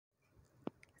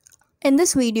In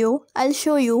this video, I'll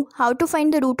show you how to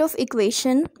find the root of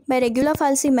equation by Regula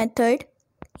Falsi method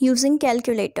using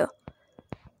calculator.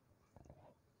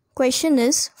 Question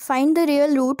is, find the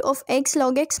real root of x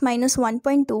log x minus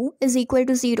 1.2 is equal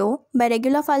to 0 by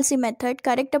Regula Falsi method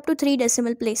correct up to 3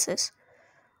 decimal places.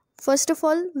 First of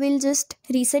all, we'll just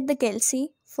reset the calci.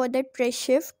 For that, press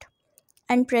shift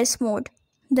and press mode.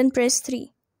 Then press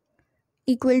 3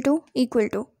 equal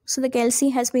to. So the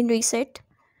calci has been reset.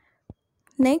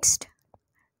 Next,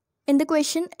 in the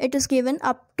question, it is given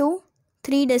up to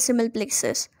 3 decimal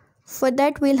places. For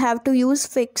that, we'll have to use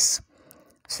fix.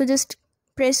 So just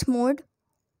press mode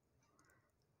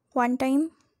 1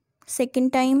 time,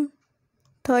 2nd time,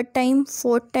 3rd time,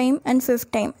 4th time and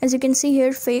 5th time. As you can see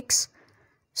here, fix.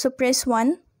 So press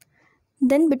 1.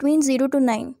 Then between 0 to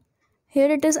 9. Here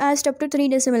it is asked up to 3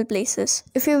 decimal places.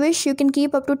 If you wish, you can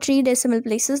keep up to 3 decimal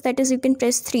places. That is, you can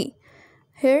press 3.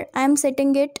 Here I am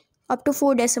setting it up to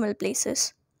 4 decimal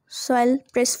places. So I'll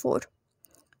press 4.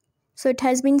 So it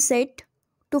has been set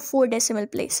to 4 decimal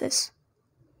places.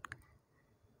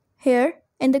 Here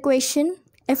in the question,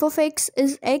 f of x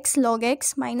is x log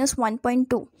x minus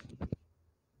 1.2.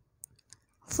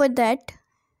 For that,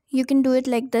 you can do it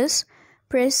like this.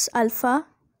 Press alpha,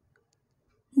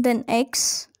 then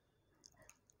x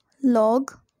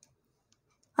log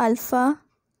alpha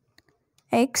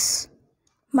x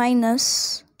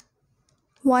minus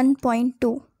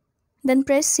 1.2. Then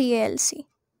press CALC.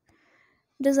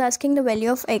 It is asking the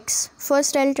value of x.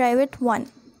 First I'll try with 1.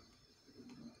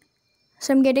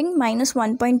 So I'm getting minus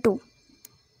 1.2.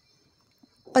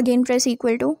 Again press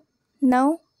equal to.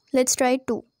 Now let's try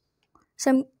 2.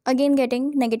 So I'm again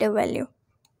getting negative value.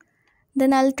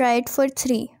 Then I'll try it for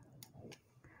 3.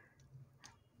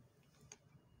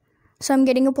 So I'm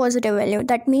getting a positive value.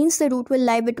 That means the root will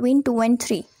lie between 2 and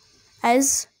 3.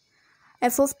 As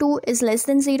f of 2 is less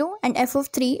than 0 and f of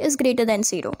 3 is greater than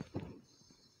 0.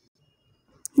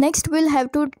 Next, we'll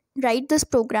have to write this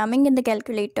programming in the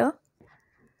calculator.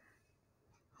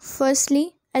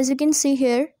 Firstly, as you can see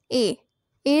here, A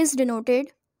is denoted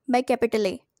by capital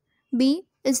A. B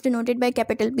is denoted by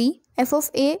capital B. F of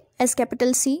A as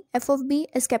capital C. F of B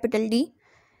as capital D.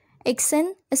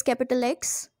 Xn as capital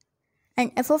X.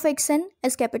 And f of xn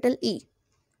as capital E.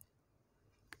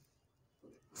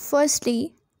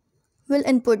 Firstly, we'll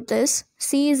input this.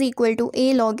 C is equal to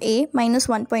a log a minus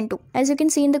 1.2. As you can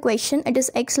see in the question, it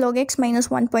is x log x minus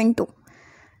 1.2.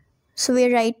 So we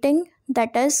are writing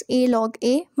that as a log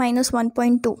a minus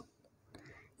 1.2.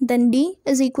 Then d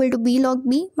is equal to b log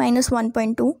b minus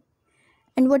 1.2.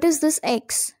 And what is this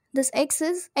x? This x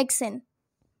is xn.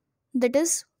 That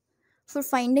is, for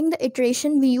finding the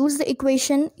iteration, we use the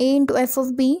equation a into f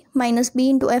of b minus b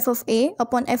into f of a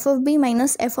upon f of b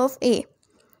minus f of a.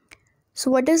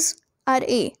 So what is our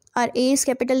a? Our a is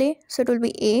capital A, so it will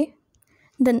be a.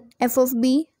 Then f of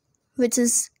b, which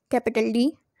is capital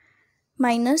D,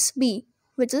 minus b,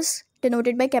 which is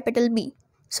denoted by capital B,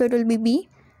 so it will be b.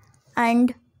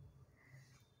 And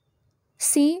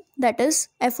c, that is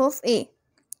f of a,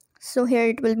 so here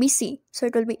it will be c, so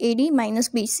it will be ad minus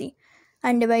bc.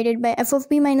 And divided by f of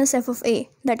b minus f of a,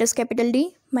 that is capital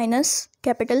D minus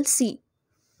capital C.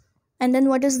 And then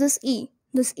what is this e?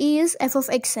 This e is f of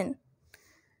xn,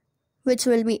 which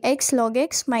will be x log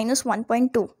x minus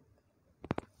 1.2.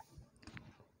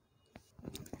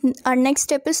 Our next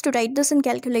step is to write this in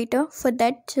calculator. For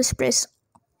that, just press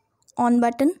on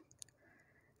button,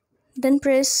 then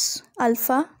press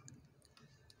alpha,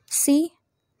 C,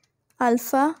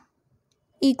 alpha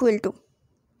equal to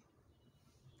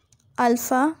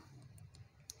alpha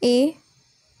a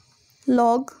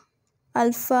log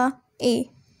alpha a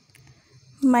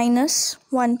minus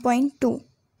 1.2.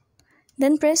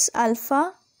 Then press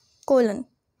alpha colon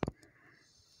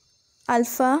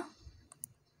alpha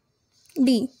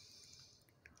d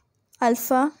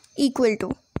alpha equal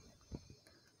to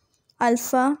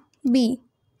alpha b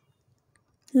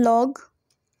log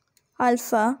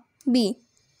alpha b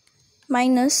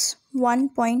minus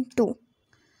 1.2.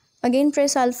 Again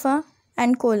press alpha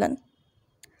and colon.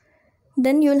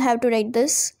 Then you will have to write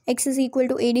this. X is equal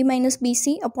to ad minus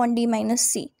bc upon d minus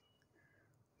c.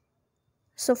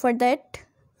 So for that,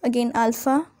 again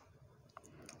alpha,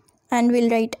 and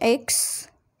we'll write x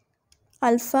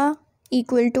alpha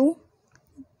equal to,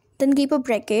 then keep a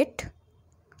bracket,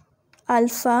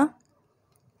 alpha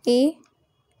a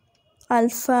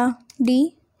alpha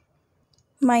d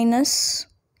minus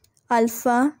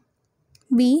alpha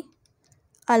b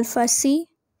alpha c,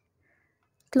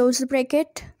 close the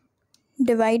bracket,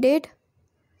 divided,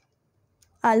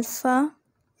 alpha,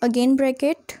 again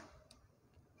bracket,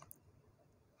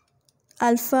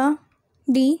 alpha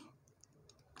d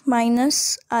minus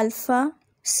alpha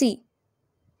c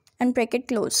and bracket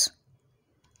close.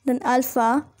 Then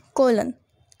alpha colon.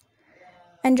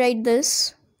 And write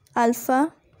this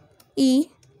alpha e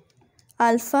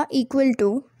alpha equal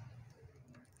to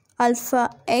alpha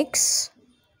x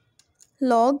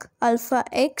log alpha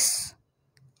x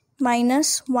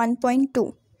minus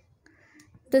 1.2.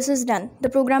 This is done. The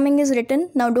programming is written.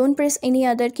 Now don't press any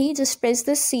other key, just press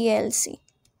this CLC.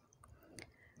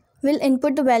 We'll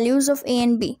input the values of a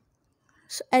and b.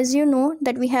 So as you know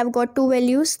that we have got two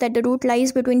values, that the root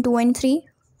lies between 2 and 3.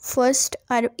 First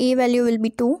our a value will be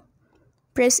 2.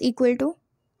 Press equal to.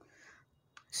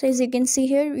 So as you can see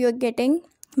here, we are getting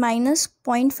minus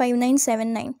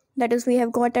 0.5979. That is, we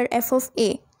have got our f of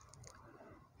a.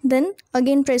 Then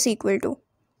again press equal to.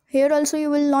 Here also you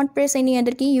will not press any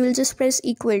other key, you will just press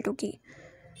equal to key.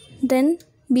 Then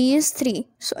b is 3,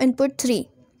 so input 3.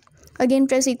 Again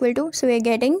press equal to, so we are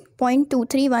getting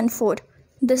 0.2314.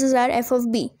 This is our f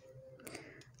of b.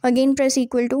 Again press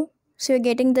equal to, so you are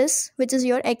getting this, which is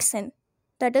your xn.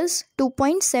 That is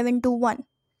 2.721.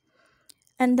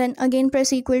 And then again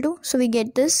press equal to, so we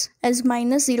get this as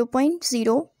minus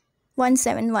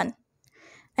 0.0171.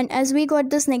 And as we got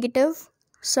this negative,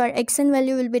 so our xn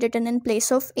value will be written in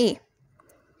place of a.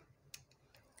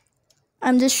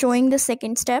 I'm just showing the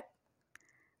second step.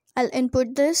 I'll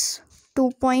input this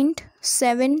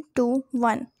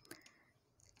 2.721.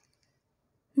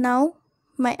 Now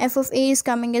my f of a is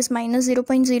coming as minus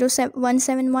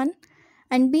 0.0171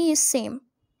 and b is same.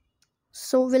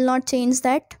 So we'll not change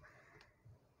that,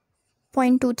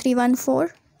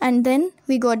 0.2314, and then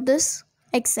we got this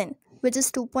xn, which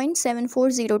is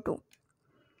 2.7402.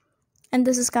 And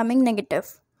this is coming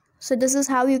negative. So this is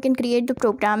how you can create the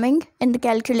programming in the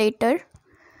calculator.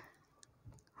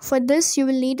 For this you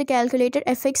will need a calculator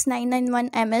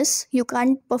FX991MS. You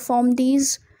can't perform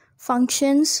these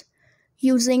functions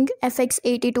using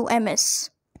FX82MS.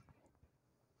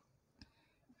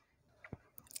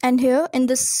 And here in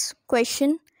this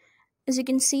question, as you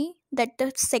can see that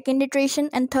the second iteration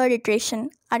and third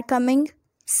iteration are coming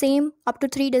same up to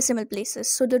 3 decimal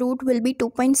places. So the root will be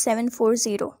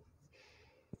 2.740.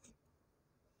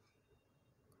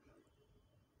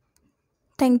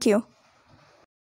 Thank you.